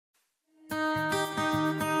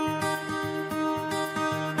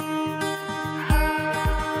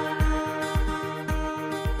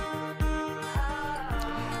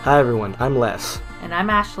Hi everyone, I'm Les, And I'm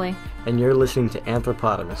Ashley. and you're listening to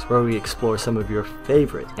Anthropotamus, where we explore some of your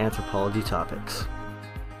favorite anthropology topics.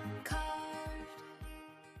 Hi,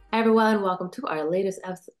 everyone. Welcome to our latest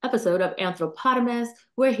episode of Anthropotamus.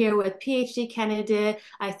 We're here with PhD candidate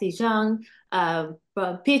Icy Zhang,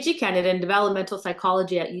 PhD candidate in developmental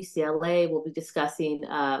psychology at UCLA. We'll be discussing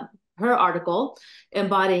her article,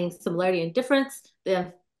 Embodying Similarity and Difference,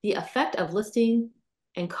 the effect of listing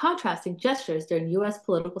and contrasting gestures during U.S.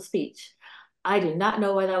 political speech. I do not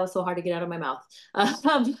know why that was so hard to get out of my mouth,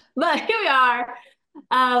 but here we are.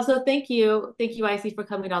 So thank you, Icy, for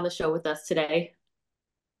coming on the show with us today.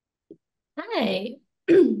 Hi.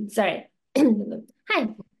 Sorry. Hi.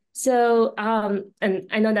 So, and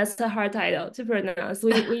I know that's a hard title to pronounce.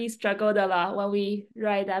 We struggled a lot when we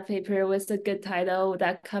write that paper with a good title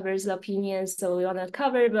that covers the opinions. So we want to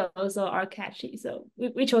cover, but also are catchy. So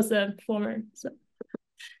we chose the former. So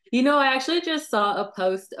I actually just saw a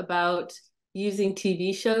post about using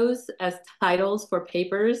TV shows as titles for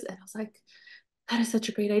papers, and I was like, that is such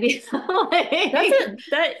a great idea.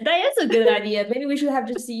 that is a good idea. Maybe we should have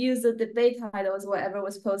just used the debate titles, whatever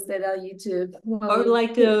was posted on YouTube when or we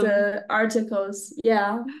like picked a the articles.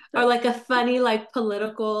 Yeah. or like a funny like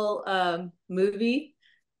political movie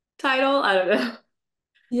title. I don't know.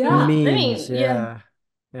 Yeah. I Memes, mean, yeah. yeah,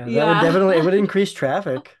 that would Yeah, definitely, it would increase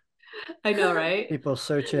traffic. I know, right? People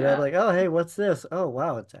search it up Yeah. like, oh, hey, what's this? Oh,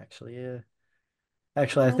 wow, it's actually,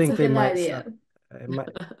 actually, I That's a think they good might idea. stop. It might,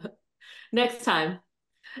 Next time,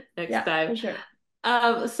 next Yeah, time. for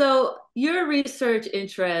sure. So your research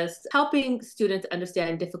interests helping students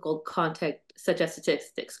understand difficult content such as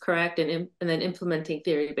statistics, correct? And then implementing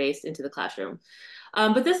theory based into the classroom.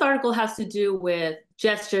 But this article has to do with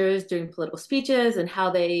gestures during political speeches and how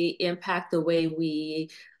they impact the way we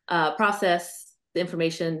process the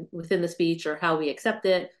information within the speech or how we accept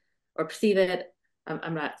it or perceive it.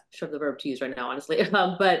 I'm not sure of the verb to use right now, honestly.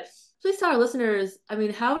 But please tell our listeners, I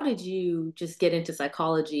mean, how did you just get into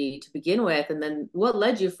psychology to begin with? And then what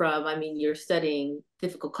led you from, I mean, you're studying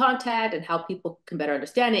difficult contact and how people can better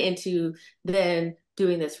understand it into then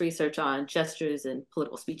doing this research on gestures and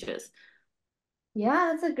political speeches.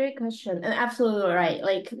 Yeah, that's a great question. And absolutely right.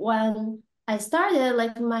 Like when I started,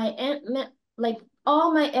 like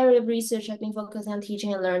all my area of research has been focused on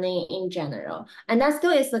teaching and learning in general. And that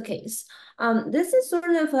still is the case. This is sort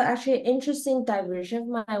of actually interesting diversion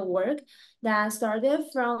of my work that started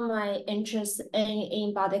from my interest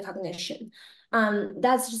in body cognition.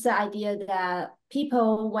 That's just the idea that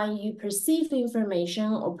people, when you perceive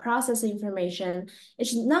information or process information,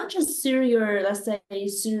 it's not just through your, let's say,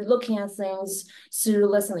 through looking at things, through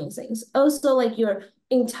listening things. Also, like your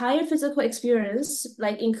entire physical experience,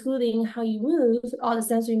 like including how you move, all the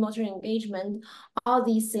sensory motor engagement, all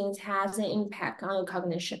these things has an impact on your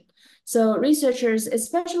cognition. So researchers,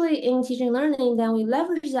 especially in teaching and learning, then we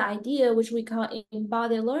leverage the idea, which we call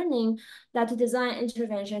embodied learning, that to design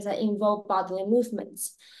interventions that involve bodily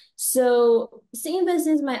movements. So even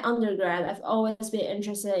since my undergrad, I've always been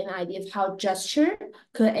interested in the idea of how gesture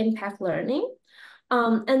could impact learning.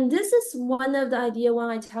 And this is one of the idea when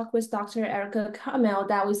I talked with Dr. Erica Kamel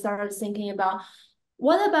that we started thinking about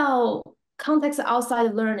what about context outside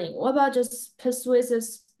of learning? What about just persuasive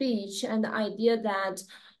speech and the idea that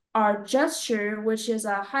our gesture, which is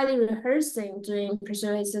a highly rehearsing doing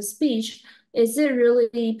persuasive speech, is it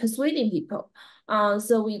really persuading people?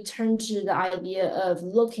 So we turn to the idea of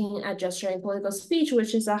looking at gesture in political speech,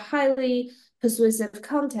 which is a highly persuasive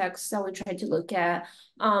context that we try to look at.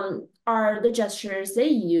 Are the gestures they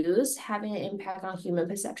use having an impact on human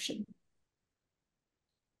perception?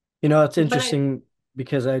 it's But I, interesting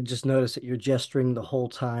because I just noticed that you're gesturing the whole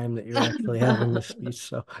time that you're actually having this speech.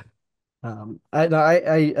 So I no,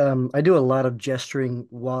 I do a lot of gesturing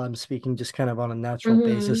while I'm speaking, just kind of on a natural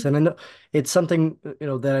basis. Mm-hmm. And I know it's something,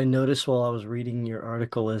 that I noticed while I was reading your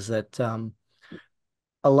article is that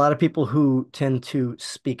a lot of people who tend to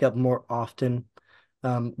speak up more often,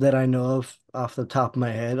 that I know of off the top of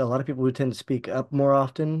my head, a lot of people who tend to speak up more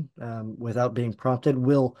often, without being prompted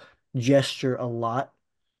will gesture a lot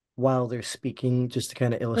while they're speaking just to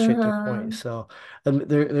kind of illustrate their point. Uh-huh. So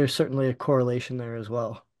there's certainly a correlation there as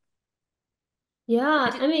well. Yeah,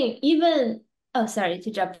 I mean, even oh, sorry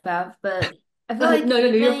to jump off, but I feel like no, no,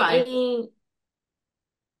 no, you're even fine. in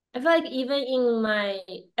I feel like even in my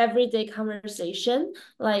everyday conversation,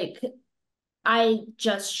 like I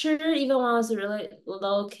gesture even when I was a really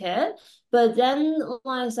little kid. But then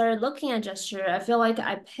when I started looking at gesture, I feel like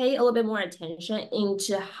I pay a little bit more attention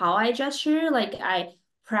into how I gesture. Like I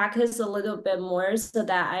practice a little bit more so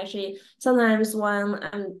that I actually sometimes when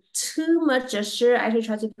I'm too much gesture, I actually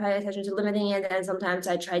try to pay attention to limiting it. And sometimes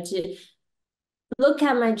I try to look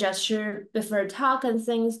at my gesture before talk and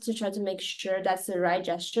things to try to make sure that's the right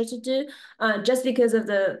gesture to do. Just because of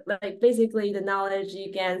the like basically the knowledge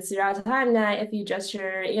you gain throughout the time that if you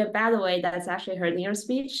gesture in a bad way, that's actually hurting your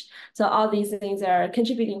speech. So all these things are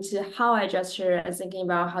contributing to how I gesture and thinking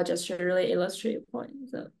about how gesture really illustrate your point.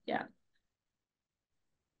 So yeah.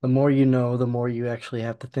 The more you know, the more you actually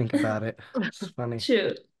have to think about it. It's funny.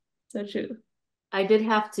 True. So true. I did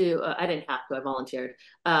have to, I didn't have to, I volunteered.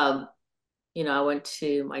 Um, I went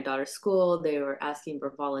to my daughter's school. They were asking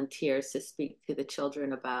for volunteers to speak to the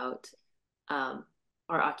children about um,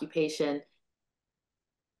 our occupation.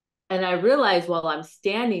 And I realized while I'm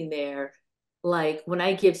standing there, like when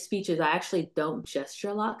I give speeches, I actually don't gesture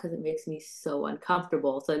a lot because it makes me so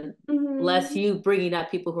uncomfortable. So unless Mm-hmm. you bringing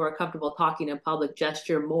up people who are comfortable talking in public,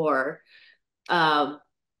 gesture more. Um,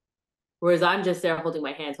 Whereas I'm just there holding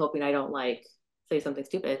my hands, hoping I don't like say something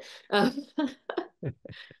stupid.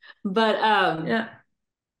 But Yeah.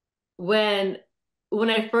 when when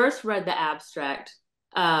I first read the abstract,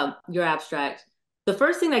 your abstract, the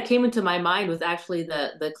first thing that came into my mind was actually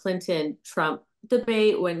the Clinton Trump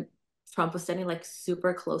debate when Trump was standing like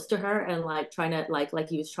super close to her and like trying to like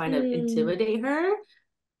he was trying to Mm. intimidate her.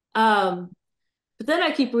 Um, but then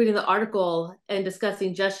I keep reading the article and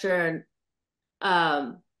discussing gesture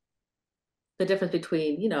and the difference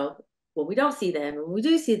between when we don't see them and when we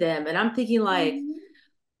do see them, and I'm thinking like, Mm-hmm.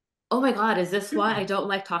 oh my God, is this why I don't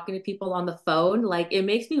like talking to people on the phone? Like, it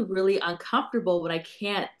makes me really uncomfortable when I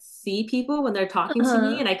can't see people when they're talking to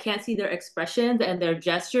me Uh-huh. and I can't see their expressions and their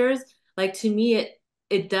gestures. Like, to me,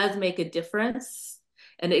 it does make a difference.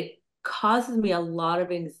 And it causes me a lot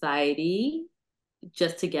of anxiety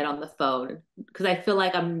just to get on the phone because I feel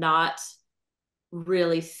like I'm not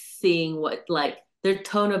really seeing what, like, their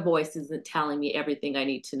tone of voice isn't telling me everything I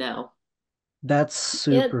need to know. That's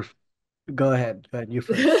Yeah. super. Go ahead. Go ahead. You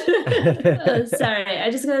first. Sorry,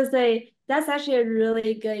 I just gonna say that's actually a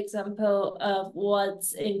really good example of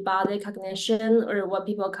what's embodied cognition or what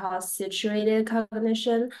people call situated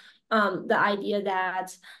cognition. The idea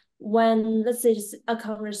that when let's say just a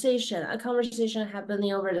conversation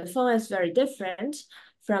happening over the phone is very different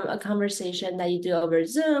from a conversation that you do over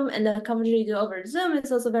Zoom, and the conversation you do over Zoom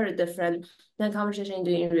is also very different than a conversation you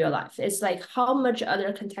do in real life. It's like how much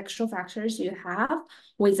other contextual factors you have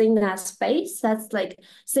within that space that's like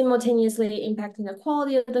simultaneously impacting the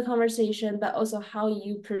quality of the conversation, but also how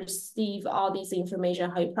you perceive all these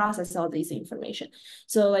information, how you process all these information.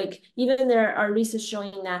 So like even there are research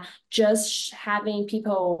showing that just having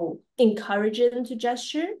people encourage them to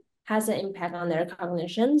gesture has an impact on their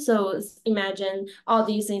cognition. So imagine all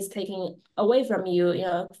these things taking away from you,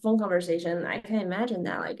 phone conversation. I can imagine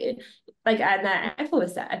that like I feel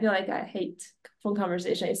with that. I feel like I hate phone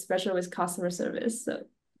conversation, especially with customer service. So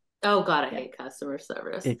Oh God, I yeah. hate customer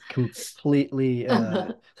service. It completely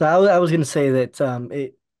so I was gonna say that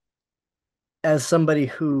as somebody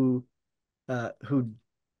who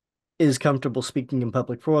is comfortable speaking in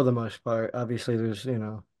public for the most part. Obviously there's,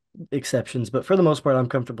 exceptions, but for the most part I'm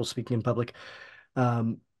comfortable speaking in public.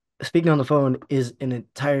 Um, Speaking on the phone is an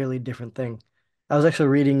entirely different thing. I was actually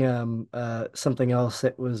reading something else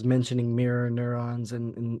that was mentioning mirror neurons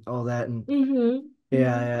and all that, and Mm-hmm. yeah, Mm-hmm.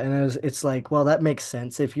 yeah. And it's like, well, that makes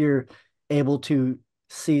sense. If you're able to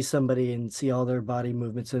see somebody and see all their body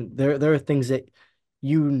movements, and there are things that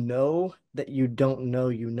that you don't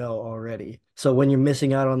know already. So when you're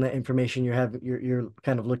missing out on that information, you're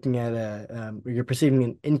kind of looking at you're perceiving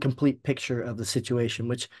an incomplete picture of the situation,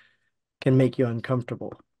 which can make you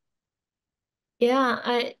uncomfortable. Yeah,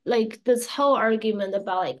 I like this whole argument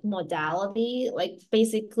about like modality, like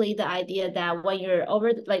basically the idea that when you're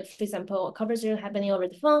over, like for example, a conversation happening over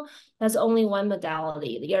the phone, that's only one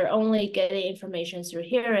modality. You're only getting information through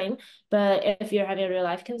hearing, but if you're having a real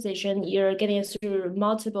life conversation, you're getting it through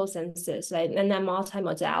multiple senses, like and that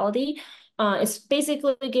multi-modality, it's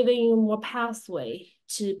basically giving you more pathway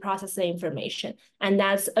to process the information. And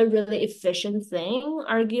that's a really efficient thing,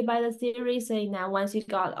 argued by the theory, saying that once you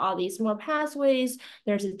got all these more pathways,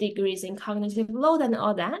 there's a decrease in cognitive load and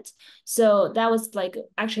all that. So that was like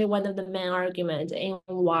actually one of the main arguments in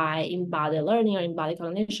why embodied learning or embodied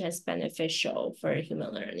cognition is beneficial for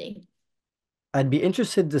human learning. I'd be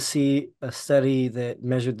interested to see a study that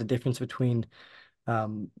measured the difference between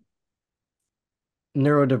um,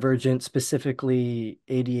 neurodivergent, specifically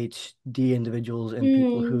ADHD individuals and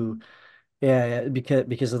people who, Mm. yeah,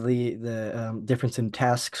 because of the difference in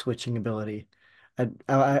task switching ability.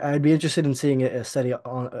 I'd be interested in seeing a study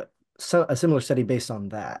on a similar study based on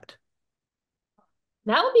that.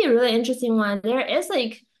 That would be a really interesting one. There is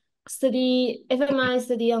like study if I might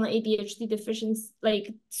study on ADHD deficiency,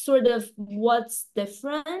 like sort of what's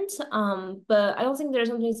different. But I don't think there's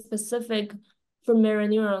something specific for mirror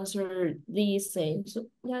neurons or these things. So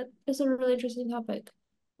that is a really interesting topic.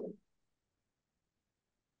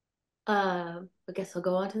 I guess I'll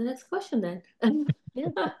go on to the next question then.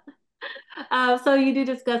 Yeah. So you do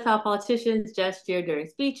discuss how politicians gesture during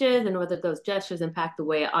speeches and whether those gestures impact the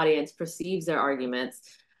way an audience perceives their arguments.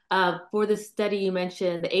 For the study, you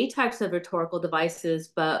mentioned the eight types of rhetorical devices,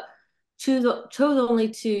 but chose only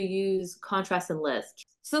to use contrast and list.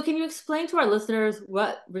 So can you explain to our listeners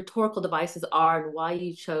what rhetorical devices are and why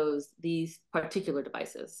you chose these particular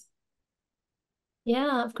devices?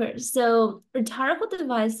 Yeah, of course. So rhetorical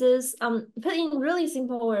devices, put in really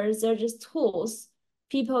simple words, they're just tools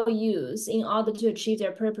people use in order to achieve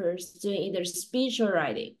their purpose doing either speech or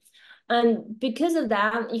writing. And because of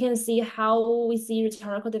that, you can see how we see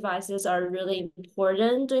rhetorical devices are really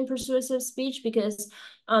important in persuasive speech because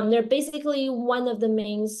they're basically one of the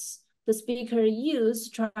means the speaker use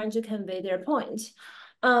trying to convey their point.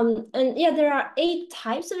 And yeah, there are eight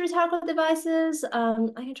types of rhetorical devices. I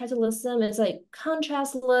can try to list them. It's like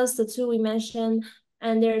contrast list, the two we mentioned,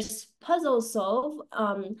 and there's puzzle solve,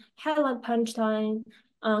 headline punchline,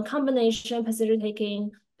 combination, position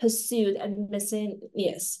taking, pursuit, and missing.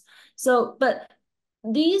 Yes. So, but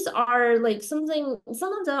these are like something,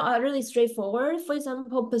 some of them are really straightforward. For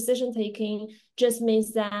example, position taking just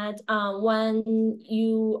means that when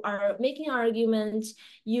you are making an argument,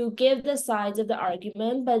 you give the sides of the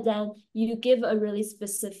argument, but then you give a really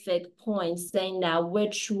specific point saying that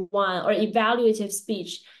which one, or evaluative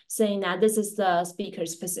speech saying that this is the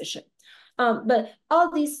speaker's position. But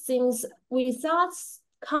all these things we thought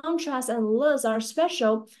contrast and list are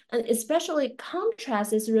special, and especially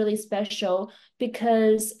contrast is really special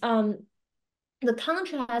because the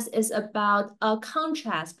contrast is about a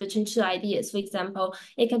contrast between two ideas. For example,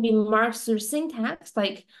 it can be marked through syntax,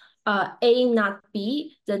 like A not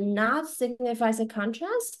B. The not signifies a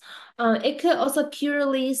contrast. It could also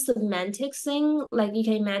purely semantic thing, like you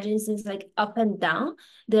can imagine things like up and down,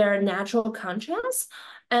 they're natural contrasts.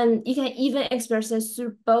 And you can even express this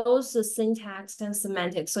through both the syntax and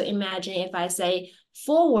semantics. So imagine if I say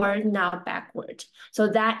forward, not backward. So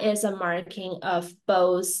that is a marking of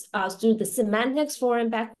both through the semantics forward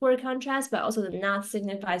and backward contrast, but also the not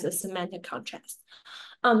signifies a semantic contrast.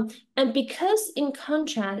 And because in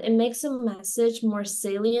contrast, it makes a message more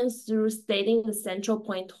salient through stating the central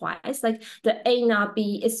point twice, like the A not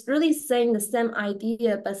B, it's really saying the same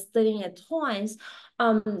idea, but stating it twice.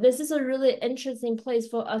 This is a really interesting place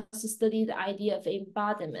for us to study the idea of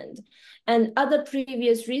embodiment. And other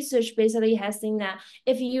previous research basically has seen that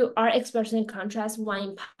if you are expressing contrast, one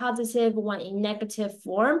in positive, one in negative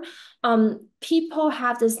form, people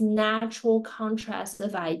have this natural contrast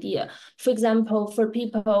of idea. For example, for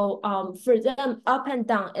people, for them, up and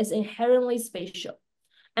down is inherently spatial.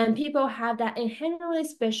 And people have that inherently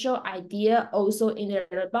special idea also in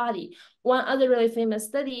their body. One other really famous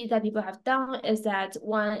study that people have done is that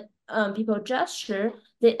when people gesture,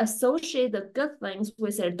 they associate the good things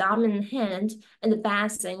with their dominant hand and the bad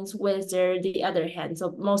things with the other hand.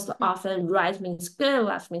 So most often right means good,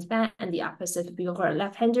 left means bad, and the opposite for people who are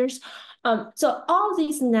left-handers. So all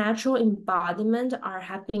these natural embodiment are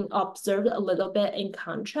having observed a little bit in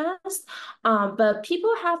contrast, but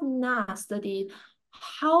people have not studied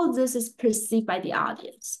how this is perceived by the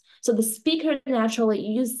audience. So the speaker naturally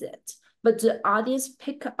uses it, but the audience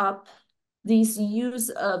pick up this use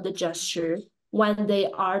of the gesture when they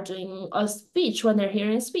are doing a speech, when they're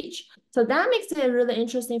hearing a speech. So that makes it really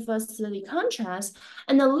interesting for us to study contrast.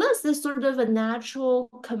 And the list is sort of a natural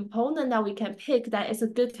component that we can pick that is a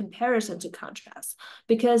good comparison to contrast.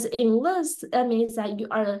 Because in list, that means that you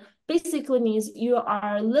are basically means you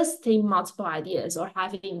are listing multiple ideas or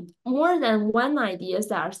having more than one ideas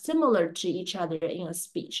that are similar to each other in a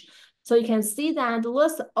speech. So you can see that the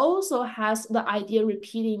list also has the idea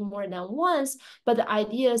repeating more than once, but the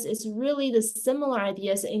ideas is really the similar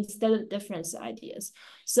ideas instead of different ideas.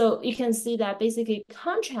 So you can see that basically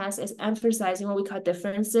contrast is emphasizing what we call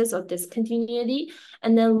differences or discontinuity,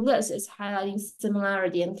 and then list is highlighting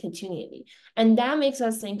similarity and continuity. And that makes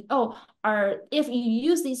us think, oh, if you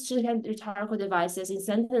use these two rhetorical devices in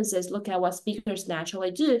sentences, look at what speakers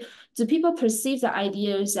naturally do people perceive the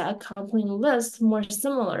ideas that accompany list more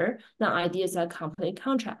similar than ideas that accompany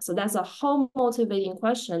contrast? So that's a whole motivating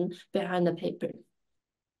question behind the paper.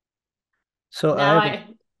 So I Now have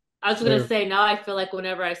a I was gonna clear. say now I feel like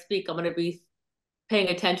whenever I speak, I'm gonna be paying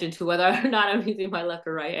attention to whether or not I'm using my left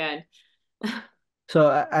or right hand.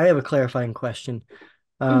 So I have a clarifying question.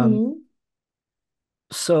 Um, Mm-hmm.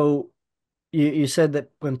 so you said that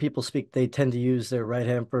when people speak, they tend to use their right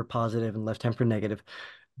hand for positive and left hand for negative.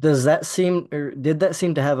 Does that seem, or did that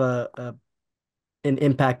seem to have a an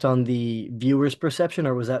impact on the viewer's perception,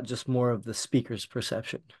 or was that just more of the speaker's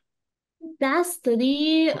perception? That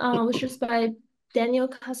study, which is by Daniel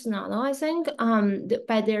Castanano, I think,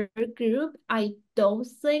 by their group, I don't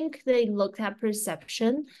think they looked at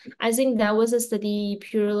perception. I think that was a study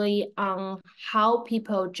purely on how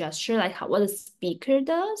people gesture, like how what a speaker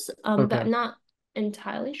does. But Okay. I'm not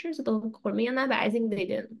entirely sure, so don't quote me on that. But I think they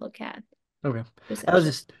didn't look at Okay. I was perception.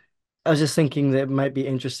 just I was just thinking that it might be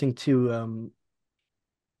interesting to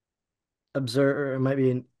observe, or it might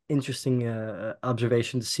be an interesting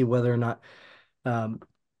observation to see whether or not um,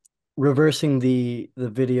 reversing the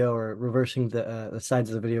video or reversing the sides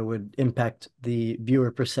of the video would impact the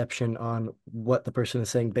viewer perception on what the person is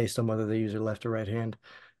saying based on whether they use their left or right hand.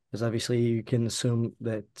 Because obviously you can assume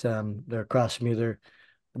that they're across from you,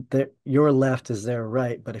 your left is their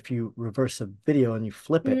right, but if you reverse the video and you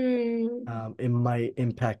flip it, Hmm. it might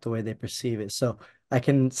impact the way they perceive it. So I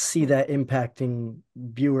can see that impacting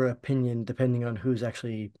viewer opinion depending on who's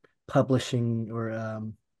actually publishing or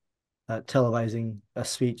televising a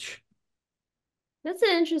speech. That's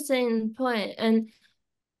an interesting point. And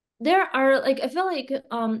there are like I feel like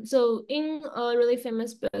so in a really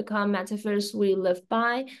famous book Metaphors We Live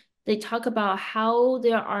By, they talk about how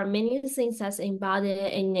there are many things that's embodied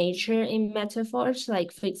in nature in metaphors.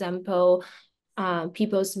 Like for example,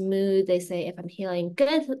 people's mood. They say if I'm feeling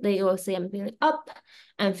good, they will say I'm feeling up.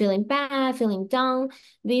 I'm feeling bad, feeling down.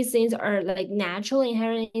 These things are like naturally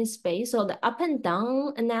inherent in space. So the up and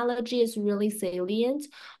down analogy is really salient.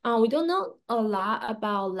 We don't know a lot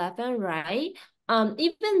about left and right.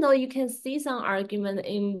 Even though you can see some argument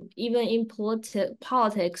in even in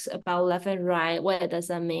politics about left and right, what does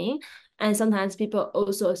that mean? And sometimes people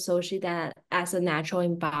also associate that as a natural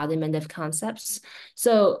embodiment of concepts.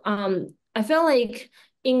 So I feel like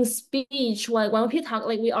in speech, when people talk,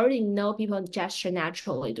 like we already know people gesture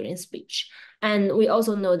naturally during speech. And we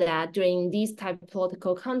also know that during these type of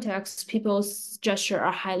political contexts, people's gesture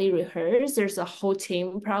are highly rehearsed. There's a whole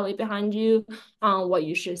team probably behind you on what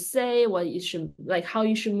you should say, what you should like, how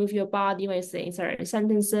you should move your body when you're saying certain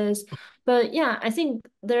sentences. But yeah, I think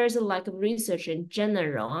there's a lack of research in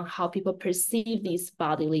general on how people perceive these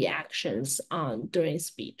bodily actions during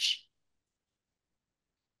speech.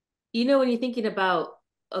 You know, when you're thinking about,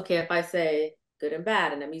 okay, if I say good and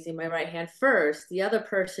bad and I'm using my right hand first, the other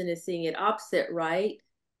person is seeing it opposite, right?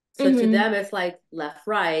 So to Mm-hmm. them, it's like left,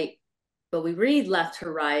 right, but we read left to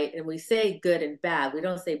right and we say good and bad. We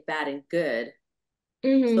don't say bad and good. So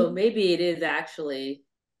Mm-hmm. maybe it is actually,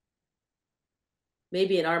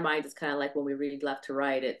 maybe in our mind, it's kind of like when we read left to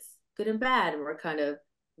right, it's good and bad, and we're kind of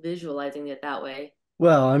visualizing it that way.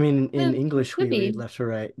 Well, I mean, in Could, English, could we read be. left to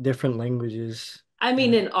right. Different languages. I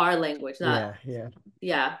mean, in our language, not, Yeah, yeah.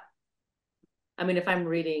 yeah. I mean, if I'm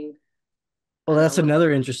reading, I Well, don't know that's what,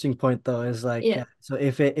 another interesting point, though, is like, Yeah. so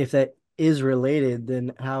if that is related,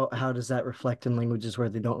 then how does that reflect in languages where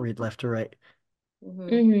they don't read left to right? mhm.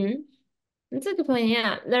 Mm-hmm. That's a good point.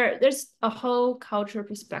 Yeah. There's a whole cultural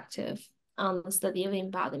perspective on the study of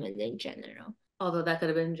embodiment in general. Although that could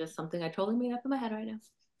have been just something I totally made up in my head right now.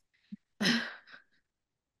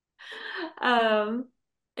 um,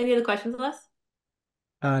 any other questions, Les?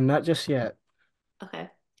 Not just yet. Okay.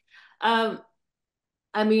 Um,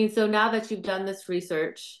 I mean, so now that you've done this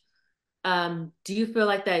research, do you feel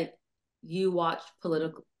like that you watch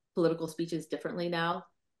political speeches differently now?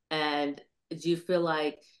 And do you feel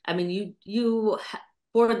like, I mean,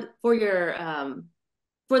 for your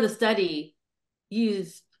for the study, you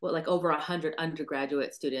used what like over 100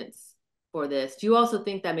 undergraduate students for this. Do you also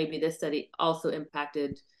think that maybe this study also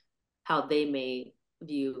impacted how they may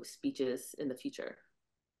view speeches in the future?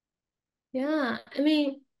 Yeah. I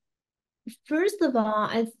mean, first of all,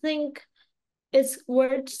 I think it's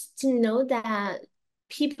worth to know that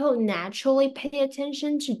people naturally pay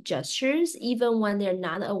attention to gestures even when they're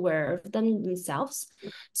not aware of them themselves.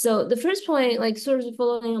 So the first point, like sort of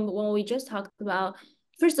following on what we just talked about,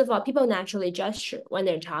 first of all, people naturally gesture when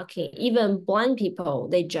they're talking. Even blind people,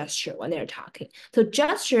 they gesture when they're talking. So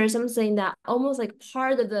gesture is something that almost like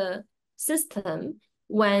part of the system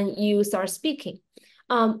when you start speaking.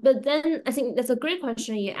 But then I think that's a great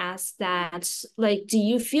question you asked that, like, do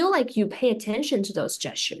you feel like you pay attention to those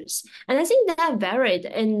gestures? And I think that varied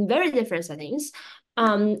in very different settings.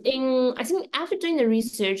 I think after doing the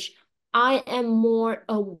research, I am more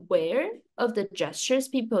aware of the gestures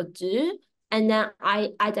people do. And then I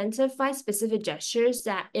identify specific gestures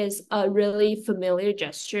that is a really familiar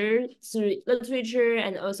gesture through literature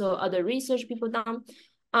and also other research people done.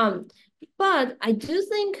 Um, but I do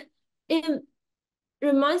think it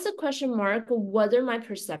reminds the question mark whether my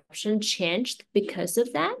perception changed because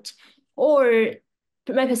of that, or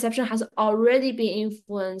my perception has already been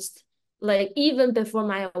influenced, like even before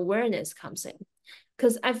my awareness comes in.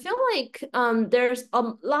 Because I feel like there's a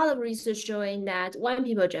lot of research showing that when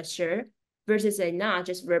people gesture versus a not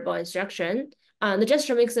just verbal instruction, the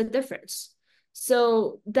gesture makes a difference.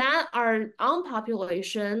 So that our own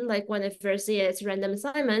population, like when they first see it's random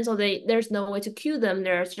assignments, or there's no way to cue them,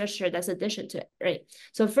 there's gesture that's addition to it, right?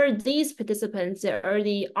 So for these participants, they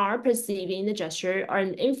already are perceiving the gesture, are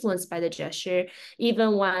influenced by the gesture,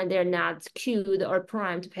 even when they're not cued or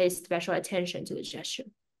primed to pay special attention to the gesture.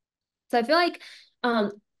 So I feel like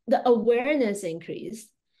um the awareness increased,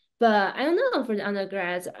 but I don't know for the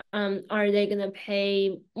undergrads, are they gonna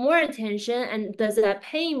pay more attention, and does that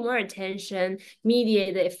paying more attention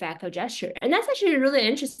mediate the effect of gesture? And that's actually a really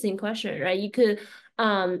interesting question, right? You could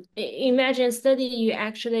imagine a study you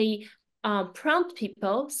actually prompt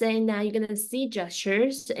people saying that you're gonna see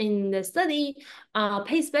gestures in the study,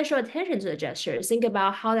 pay special attention to the gestures, think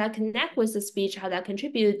about how that connect with the speech, how that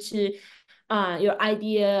contribute to your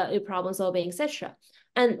idea, your problem solving, etc.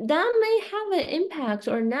 And that may have an impact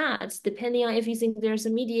or not, depending on if you think there's a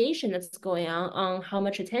mediation that's going on how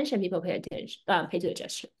much attention people pay to the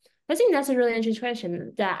gesture. I think that's a really interesting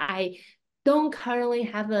question that I don't currently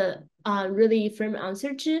have a really firm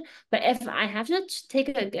answer to. But if I have to take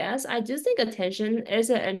a guess, I do think attention is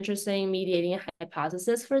an interesting mediating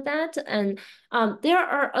hypothesis for that. And there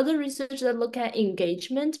are other research that look at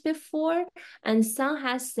engagement before, and some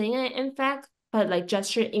has seen it in fact, but like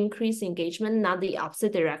gesture increase engagement, not the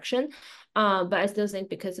opposite direction. But I still think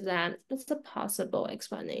because of that, it's a possible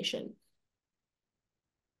explanation.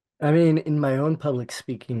 I mean, in my own public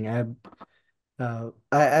speaking, I've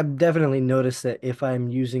definitely noticed that if I'm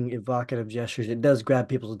using evocative gestures, it does grab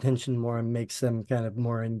people's attention more and makes them kind of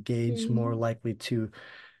more engaged, more Mhm. likely to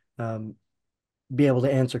um, be able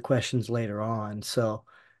to answer questions later on. So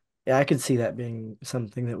yeah, I could see that being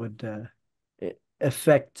something that would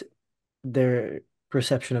affect their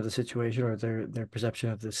perception of the situation or their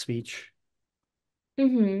perception of the speech.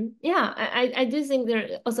 Yeah, I do think there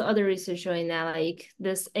are also other research showing that like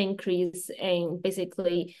this increase in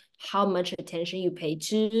basically how much attention you pay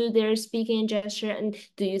to their speaking and gesture, and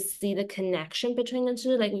do you see the connection between the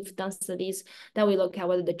two? Like we've done studies that we look at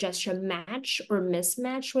whether the gesture match or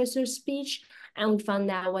mismatch with your speech, and we found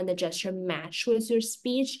that when the gesture match with your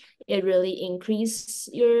speech, it really increases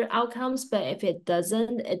your outcomes. But if it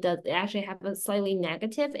doesn't, it actually have a slightly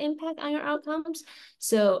negative impact on your outcomes.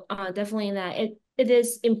 So definitely that it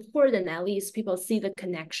is important at least people see the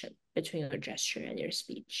connection between your gesture and your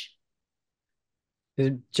speech.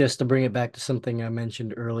 Just to bring it back to something I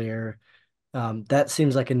mentioned earlier, that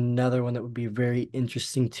seems like another one that would be very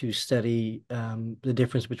interesting to study the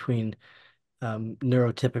difference between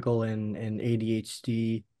neurotypical and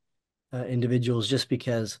ADHD individuals, just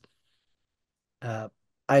because uh,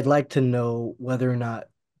 I'd like to know whether or not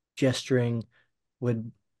gesturing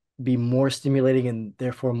would be more stimulating and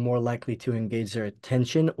therefore more likely to engage their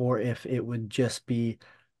attention, or if it would just be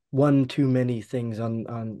one too many things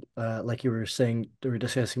on like you were saying, we were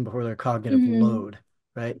discussing before, their cognitive Mm-hmm. load,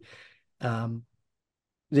 right? Um,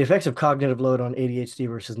 the effects of cognitive load on ADHD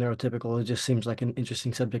versus neurotypical, it just seems like an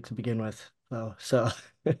interesting subject to begin with. So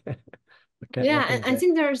what Yeah, can and you I say?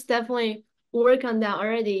 think there's definitely work on that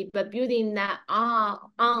already, but building that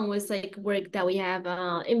on with like work that we have,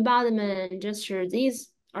 embodiment, gesture, these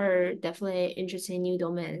are definitely interesting new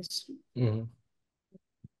domains. Mhm.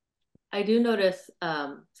 I do notice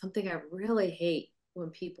something I really hate when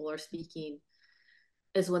people are speaking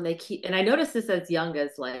is when they keep, and I noticed this as young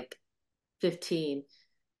as like 15,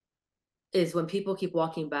 is when people keep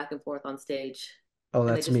walking back and forth on stage Oh, and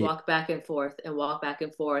they that's just me. walk back and forth and walk back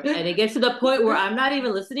and forth. And it gets to the point where I'm not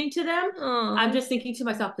even listening to them. I'm Oh, just thinking to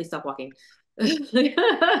myself, please stop walking.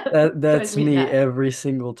 Drives That's me me nuts. every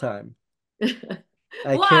single time.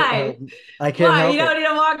 I can't Why? help I can't Why? You help don't it. need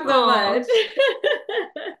to walk so much.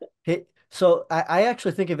 oh. Hey, so I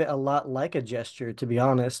actually think of it a lot like a gesture, to be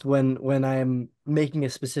honest, when I'm making a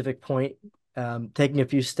specific point, taking a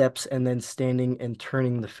few steps and then standing and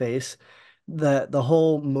turning the face. The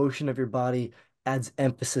whole motion of your body adds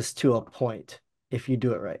emphasis to a point if you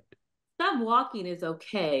do it right. Stop walking is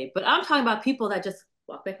okay, but I'm talking about people that just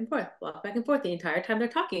walk back and forth the entire time they're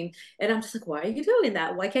talking. And I'm just like, why are you doing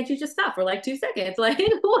that? Why can't you just stop for like 2 seconds? Like,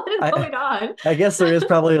 what is I going on? I guess there is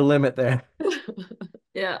probably a limit there.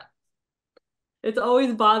 Yeah. It's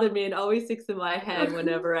always bothered me and always sticks in my head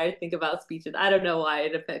whenever I think about speeches. I don't know why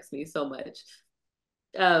it affects me so much.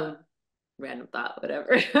 Um, Random thought,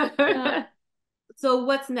 whatever. Yeah. So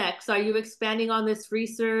what's next? Are you expanding on this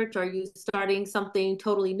research? Are you starting something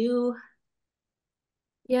totally new?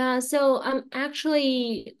 Yeah, so I'm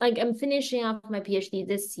actually I'm finishing off my PhD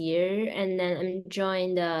this year, and then I'm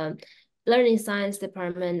joining the learning science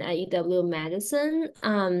department at EW Medicine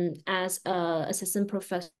as a assistant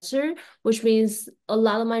professor, which means a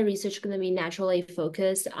lot of my research is going to be naturally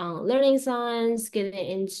focused on learning science, getting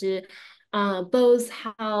into both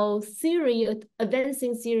how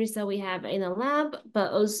advancing theories that we have in the lab,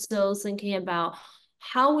 but also thinking about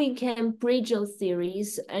how we can bridge those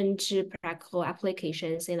theories into practical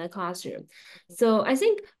applications in the classroom. So I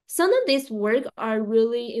think some of these work are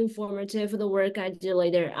really informative for the work I do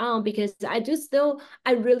later on, because I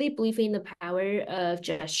really believe in the power of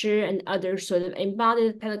gesture and other sort of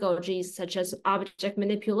embodied pedagogies such as object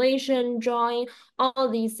manipulation, drawing, all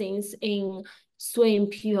these things in swaying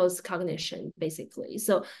pupils' cognition, basically.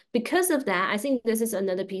 So because of that, I think this is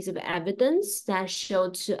another piece of evidence that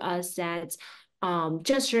showed to us that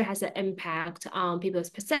gesture has an impact on people's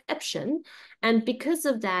perception. And because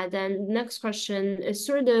of that, then the next question is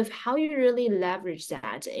sort of how you really leverage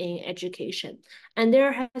that in education. And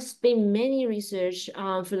there has been many research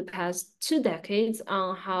for the past 2 decades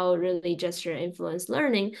on how really gesture influence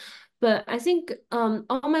learning. But I think all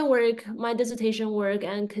my work, my dissertation work,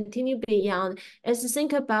 and continue beyond is to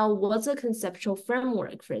think about what's a conceptual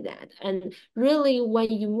framework for that. And really, when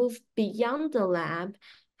you move beyond the lab,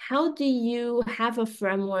 how do you have a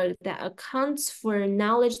framework that accounts for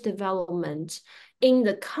knowledge development in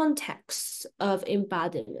the context of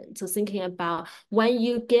embodiment? So thinking about when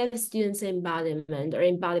you give students embodiment or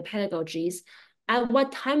embodied pedagogies, at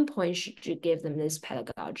what time point should you give them this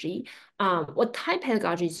pedagogy? What type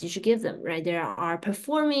pedagogies you should give them, right? There are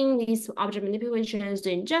performing these object manipulations,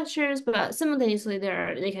 doing gestures, but simultaneously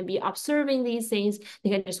they can be observing these things.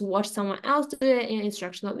 They can just watch someone else do it in an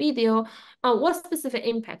instructional video. What specific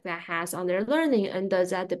impact that has on their learning, and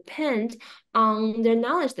does that depend on their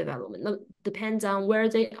knowledge development? Depends on where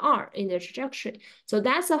they are in their trajectory. So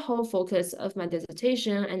that's the whole focus of my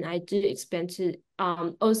dissertation, and I do expect to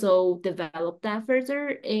also develop that further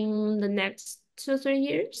in the next 2 or 3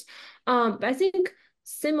 years. But I think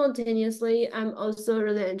simultaneously, I'm also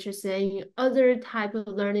really interested in other type of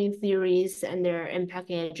learning theories and their impact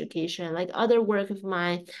in education. Like other work of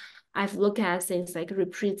mine, I've looked at things like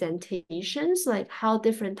representations, like how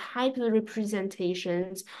different types of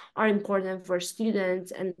representations are important for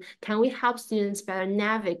students, and can we help students better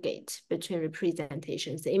navigate between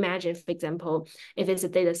representations? Imagine, for example, if it's a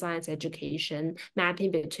data science education, mapping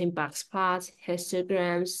between box plots,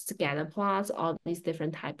 histograms, scatter plots, all these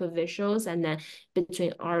different type of visuals, and then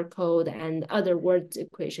between R code and other word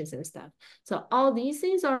equations and stuff. So all these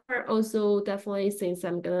things are also definitely things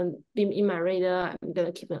I'm gonna be in my radar. I'm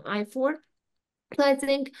gonna keep an eye for. So I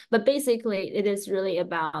think, but basically it is really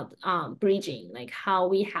about bridging, like how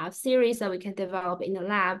we have theories that we can develop in the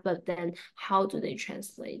lab, but then how do they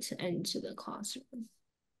translate into the classroom?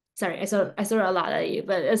 Sorry, I threw a lot at you,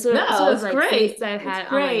 but it's No, sort of it's like things great. that I It's had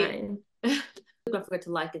on my great. mind. Don't forget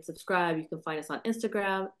to like and subscribe. You can find us on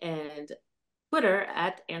Instagram and Twitter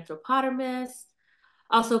at Anthropotamus.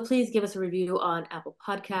 Also, please give us a review on Apple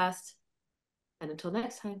Podcast. And until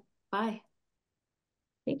next time, bye.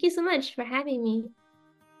 Thank you so much for having me.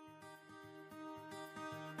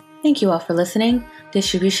 Thank you all for listening.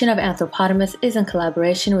 Distribution of Anthropotamus is in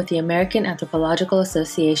collaboration with the American Anthropological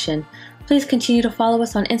Association. Please continue to follow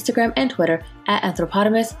us on Instagram and Twitter at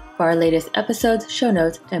Anthropotamus for our latest episodes, show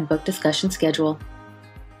notes, and book discussion schedule.